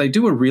 They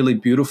do a really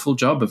beautiful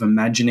job of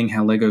imagining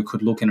how Lego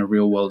could look in a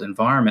real world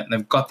environment. And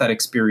they've got that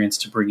experience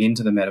to bring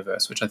into the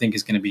metaverse, which I think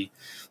is going to be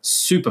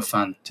super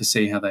fun to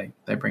see how they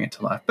bring it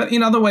to life. But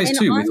in other ways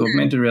too, with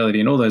augmented reality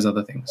and all those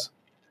other things.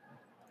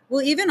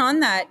 Well, even on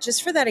that,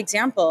 just for that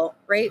example,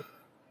 right?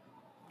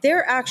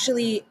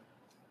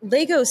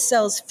 Lego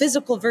sells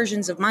physical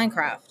versions of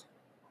Minecraft.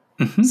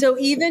 Mm-hmm. So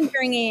even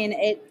bringing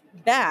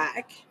it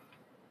back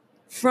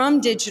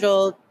from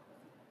digital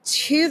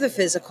to the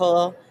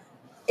physical,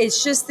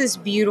 it's just this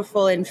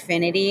beautiful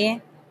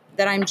infinity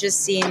that I'm just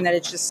seeing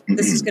that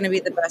this is going to be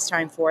the best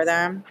time for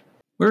them.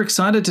 We're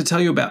excited to tell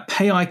you about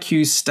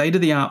PayIQ's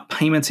state-of-the-art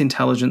payments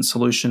intelligence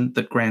solution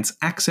that grants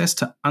access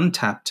to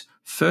untapped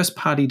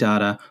first-party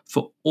data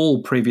for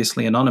all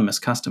previously anonymous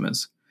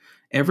customers.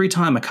 Every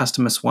time a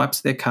customer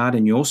swipes their card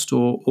in your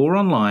store or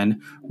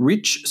online,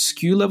 rich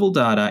SKU-level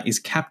data is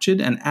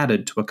captured and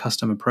added to a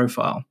customer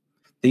profile.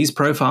 These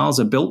profiles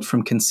are built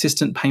from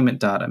consistent payment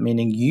data,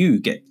 meaning you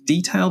get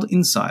detailed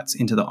insights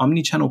into the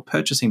omnichannel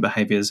purchasing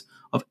behaviors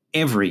of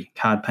every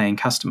card-paying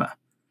customer.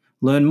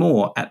 Learn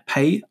more at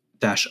pay-iq.com.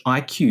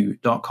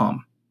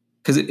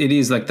 Because it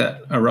is like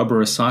that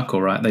Ouroboros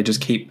cycle, right? They just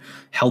keep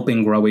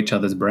helping grow each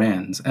other's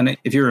brands. And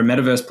if you're a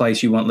metaverse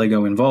place, you want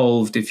Lego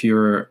involved. If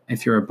you're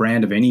a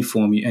brand of any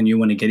form and you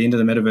want to get into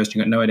the metaverse and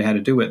you've got no idea how to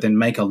do it, then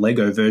make a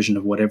Lego version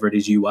of whatever it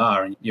is you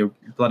are, and you're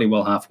bloody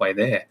well halfway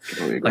there.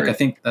 Like, I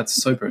think that's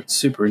super,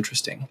 super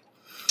interesting.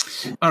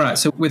 All right,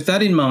 so with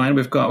that in mind,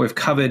 we've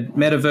covered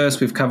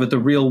metaverse, we've covered the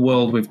real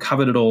world, we've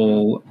covered it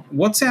all.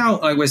 We're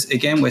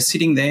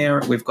sitting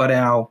there, we've got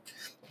our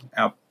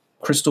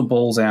crystal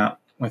balls out.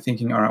 we're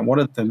thinking, all right, what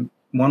are the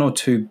one or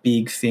two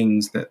big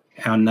things that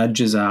our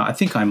nudges are? I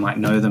think I might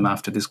know them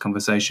after this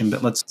conversation,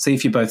 but let's see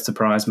if you both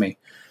surprise me.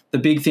 The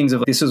big things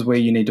of this is where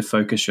you need to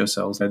focus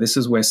yourselves. This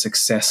is where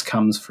success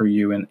comes for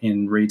you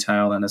in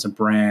retail and as a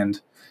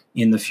brand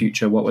in the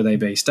future. What would they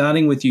be?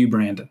 Starting with you,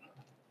 Brandon.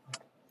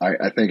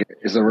 I think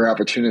it's a rare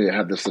opportunity to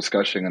have this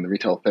discussion on the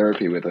retail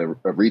therapy with a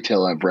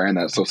retail and brand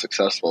that's so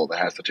successful, that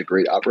has such a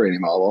great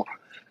operating model,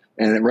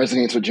 and it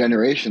resonates with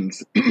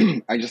generations.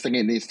 I just think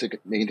they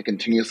need to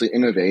continuously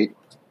innovate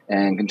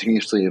and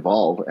continuously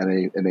evolve,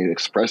 and they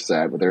express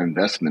that with their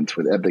investments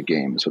with Epic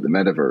Games, with the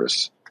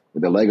metaverse,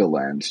 with the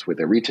Legolands, with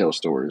their retail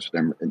stores,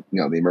 the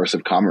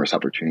immersive commerce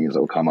opportunities that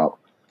will come up.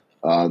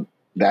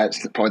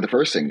 That's probably the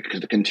first thing,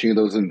 to continue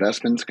those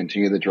investments,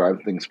 continue to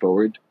drive things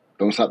forward.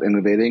 Don't stop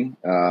innovating.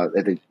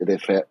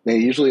 They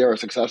usually are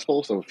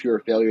successful, so fear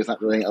of failure is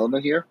not really an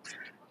element here.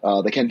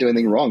 They can't do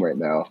anything wrong right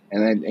now.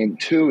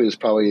 And two is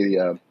probably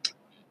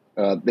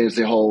there's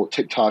the whole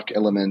TikTok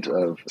element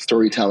of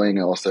storytelling,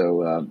 and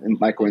also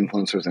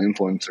micro-influencers and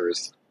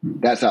influencers.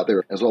 That's out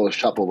there, as well as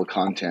shoppable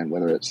content,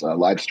 whether it's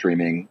live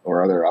streaming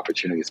or other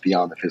opportunities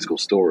beyond the physical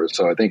stores.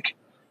 So I think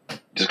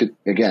just,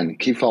 again,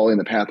 keep following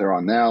the path they're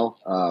on now.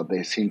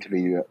 They seem to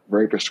be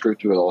very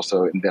prescriptive, but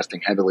also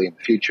investing heavily in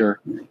the future.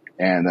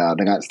 And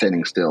they're not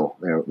standing still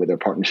with their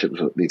partnerships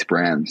with these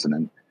brands. And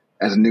then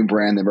as a new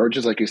brand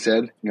emerges, like you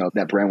said,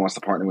 that brand wants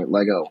to partner with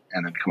Lego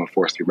and then become a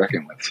force to be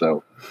reckoned with.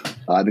 So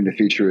I think the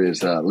future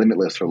is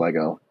limitless for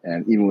Lego.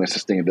 And even with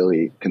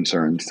sustainability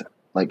concerns,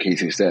 like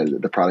Casey said,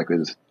 the product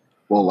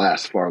will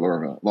last far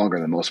longer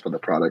than most of the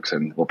products,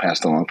 and will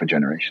pass along for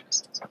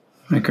generations.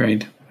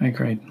 Agreed.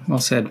 Well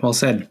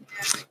said.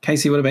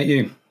 Casey, what about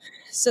you?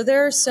 So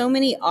there are so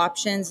many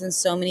options and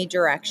so many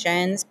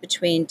directions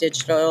between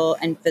digital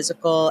and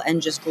physical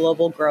and just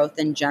global growth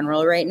in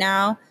general right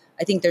now.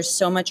 I think there's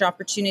so much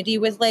opportunity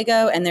with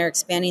Lego, and they're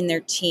expanding their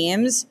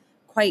teams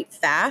quite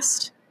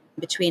fast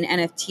between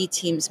NFT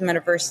teams,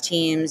 metaverse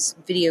teams,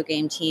 video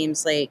game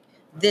teams. Like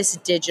this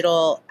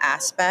digital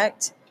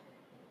aspect,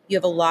 you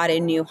have a lot of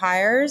new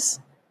hires.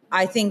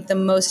 I think the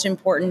most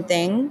important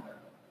thing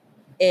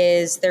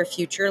is their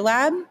future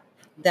lab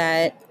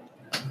that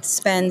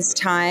spends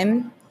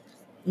time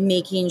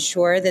making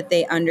sure that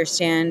they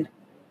understand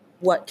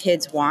what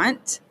kids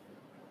want,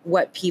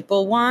 what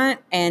people want,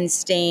 and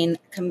staying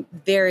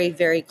very,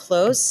 very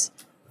close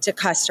to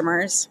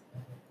customers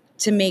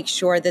to make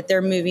sure that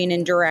they're moving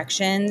in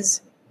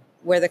directions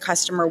where the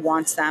customer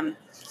wants them.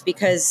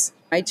 Because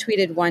I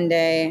tweeted one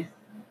day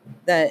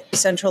that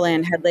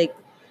Decentraland had like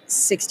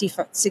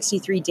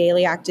 63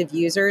 daily active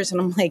users,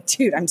 and I'm like,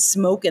 dude, I'm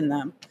smoking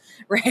them.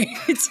 Right.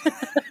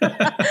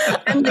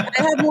 I'm like,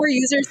 I have more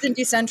users than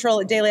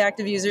daily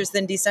active users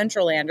than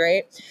Decentraland.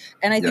 Right.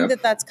 And I think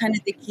that that's kind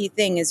of the key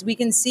thing is we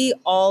can see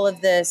all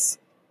of this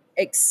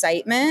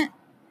excitement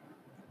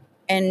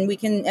and we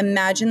can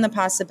imagine the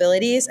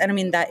possibilities. And I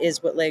mean, that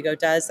is what Lego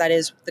does. That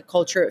is the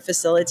culture it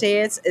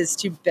facilitates, is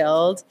to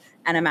build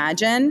and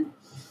imagine.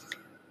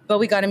 But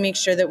we got to make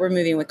sure that we're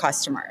moving with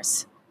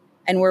customers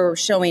and we're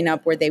showing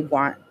up where they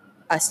want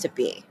us to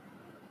be.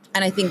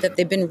 And I think that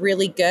they've been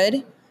really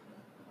good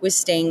with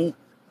staying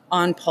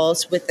on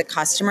pulse with the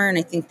customer. And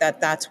I think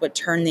that that's what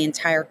turned the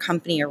entire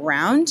company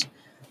around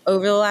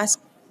over the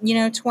last,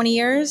 20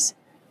 years.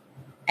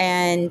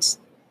 And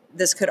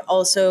this could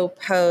also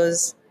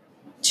pose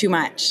too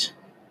much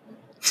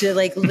to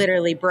like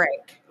literally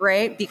break,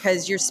 right?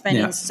 Because you're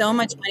spending so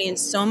much money and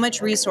so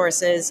much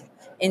resources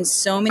in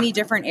so many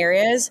different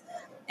areas.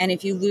 And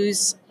if you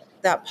lose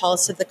that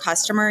pulse of the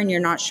customer and you're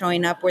not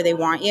showing up where they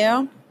want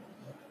you,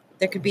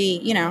 there could be,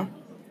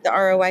 the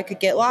ROI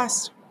could get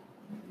lost.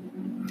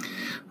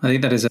 I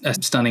think that is a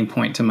stunning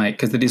point to make,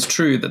 because it is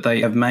true that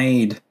they have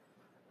made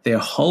their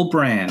whole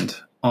brand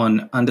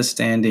on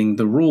understanding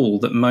the rule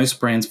that most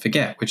brands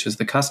forget, which is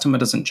the customer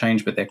doesn't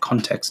change, but their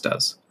context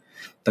does.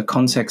 The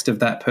context of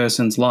that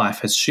person's life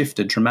has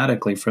shifted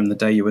dramatically from the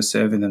day you were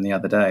serving them the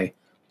other day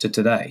to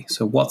today.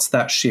 So what's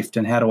that shift,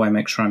 and how do I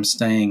make sure I'm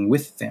staying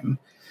with them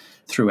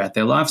throughout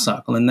their life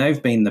cycle? And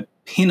they've been the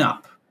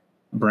pin-up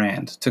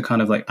brand to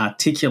kind of like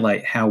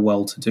articulate how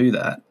well to do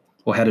that,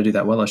 or how to do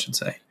that well, I should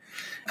say.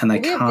 And they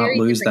can't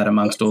lose that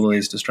amongst all of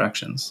these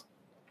distractions.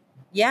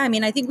 Yeah, I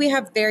mean, I think we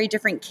have very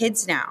different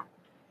kids now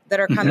that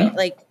are coming.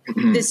 Like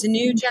this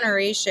new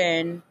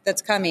generation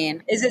that's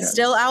coming. Is it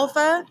still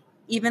alpha?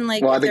 Even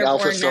like, well, I think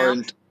alpha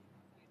started.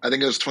 I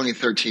think it was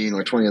 2013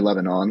 or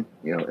 2011 on.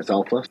 It's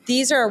alpha.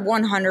 These are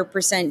 100%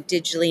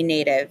 digitally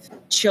native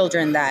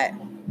children that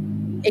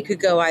it could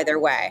go either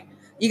way.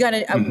 You got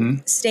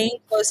to staying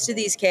close to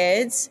these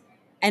kids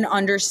and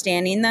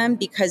understanding them,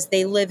 because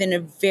they live in a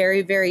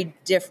very, very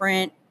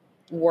different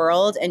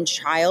world and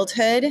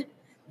childhood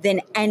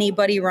than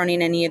anybody running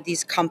any of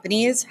these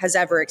companies has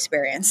ever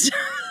experienced.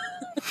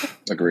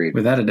 Agreed.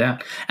 Without a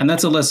doubt. And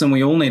that's a lesson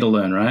we all need to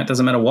learn, right? It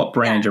doesn't matter what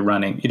brand you're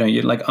running.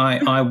 You're like,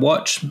 I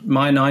watch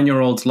my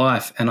 9-year-old's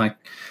life, and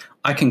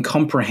I can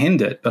comprehend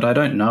it, but I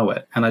don't know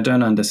it and I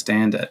don't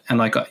understand it. And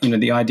like,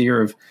 the idea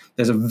of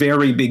there's a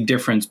very big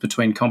difference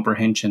between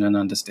comprehension and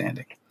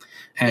understanding.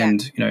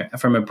 And,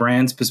 from a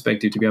brand's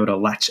perspective, to be able to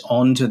latch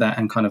on to that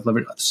and kind of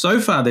leverage.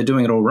 So far, they're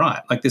doing it all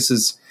right. Like this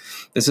is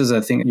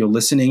a thing. You're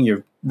listening,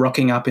 you're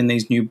rocking up in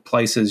these new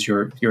places,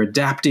 you're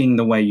adapting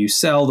the way you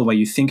sell, the way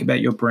you think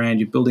about your brand,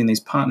 you're building these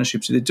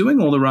partnerships. They're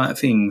doing all the right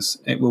things.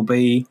 It will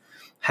be,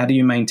 how do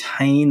you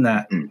maintain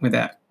that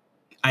without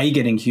A,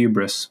 getting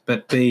hubris,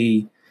 but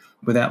B,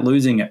 without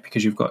losing it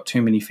because you've got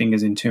too many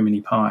fingers in too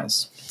many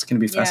pies. It's going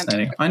to be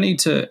fascinating. Yeah. I need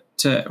to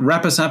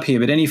wrap us up here,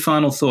 but any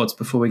final thoughts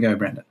before we go,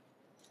 Brandon?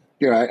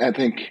 Yeah, I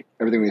think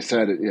everything we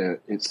said,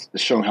 it's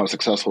shown how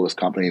successful this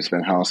company has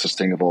been, how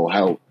sustainable,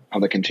 how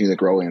they continue to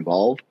grow and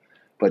evolve.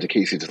 But to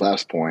Casey's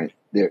last point,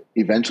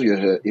 eventually you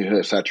hit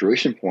a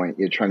saturation point.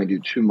 You're trying to do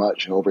too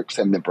much and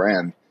overextend the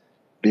brand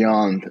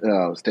beyond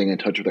staying in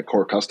touch with the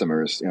core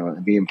customers,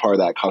 being part of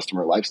that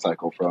customer life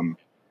cycle from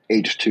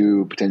age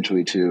 2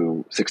 potentially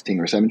to 16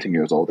 or 17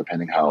 years old,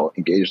 depending how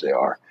engaged they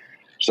are.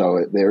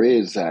 So there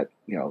is that,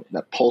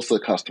 that pulse of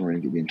the customer you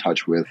need to be in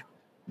touch with.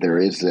 There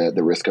is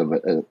the risk of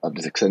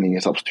just extending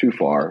yourselves too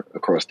far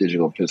across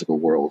digital and physical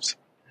worlds.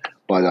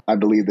 But I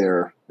believe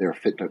they're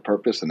fit for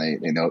purpose, and they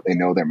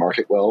know their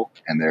market well,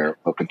 and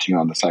they'll continue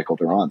on the cycle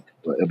they're on.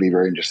 But it'll be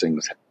very interesting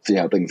to see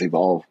how things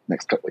evolve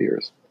next couple of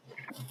years.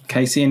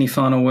 Casey, any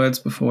final words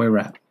before we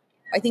wrap?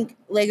 I think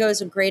Lego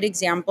is a great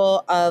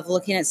example of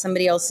looking at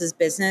somebody else's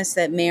business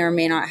that may or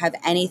may not have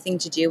anything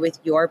to do with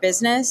your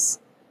business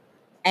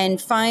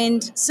and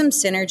find some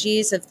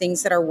synergies of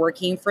things that are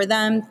working for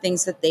them,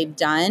 things that they've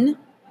done.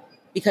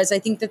 Because I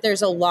think that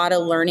there's a lot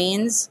of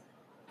learnings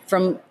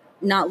from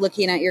not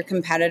looking at your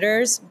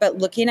competitors, but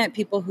looking at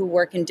people who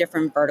work in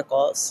different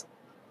verticals.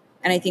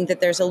 And I think that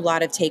there's a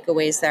lot of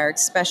takeaways there,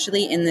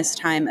 especially in this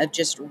time of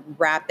just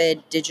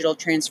rapid digital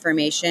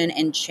transformation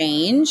and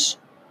change.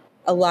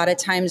 A lot of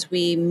times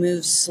we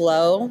move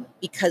slow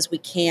because we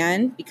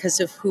can,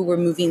 because of who we're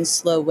moving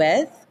slow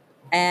with.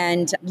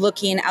 And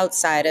looking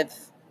outside of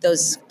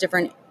those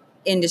different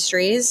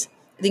industries,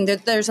 I think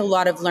that there's a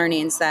lot of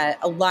learnings that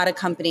a lot of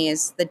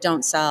companies that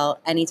don't sell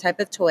any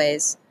type of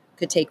toys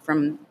could take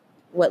from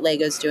what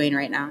Lego's doing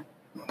right now.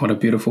 What a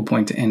beautiful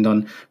point to end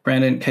on.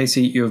 Brandon,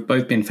 Casey, you have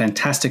both been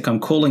fantastic. I'm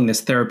calling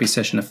this therapy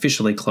session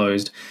officially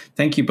closed.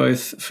 Thank you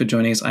both for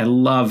joining us. I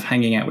love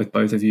hanging out with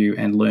both of you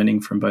and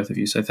learning from both of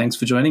you. So thanks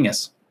for joining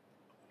us.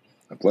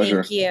 A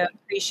pleasure. Thank you.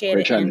 Appreciate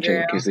Great it,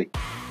 Andrew. Casey.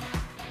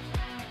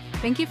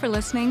 Thank you for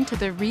listening to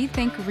the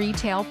Rethink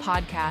Retail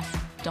podcast.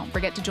 Don't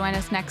forget to join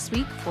us next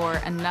week for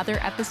another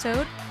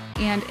episode.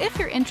 And if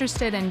you're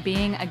interested in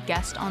being a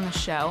guest on the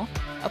show,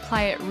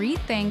 apply at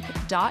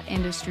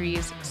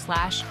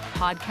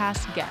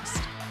rethink.industries/podcast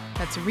guest.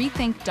 That's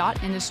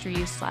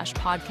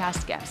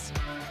rethink.industries/podcast guest.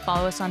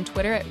 Follow us on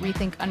Twitter at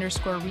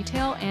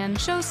rethink_retail and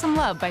show some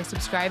love by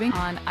subscribing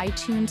on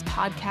iTunes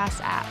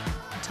podcast app.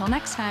 Until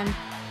next time.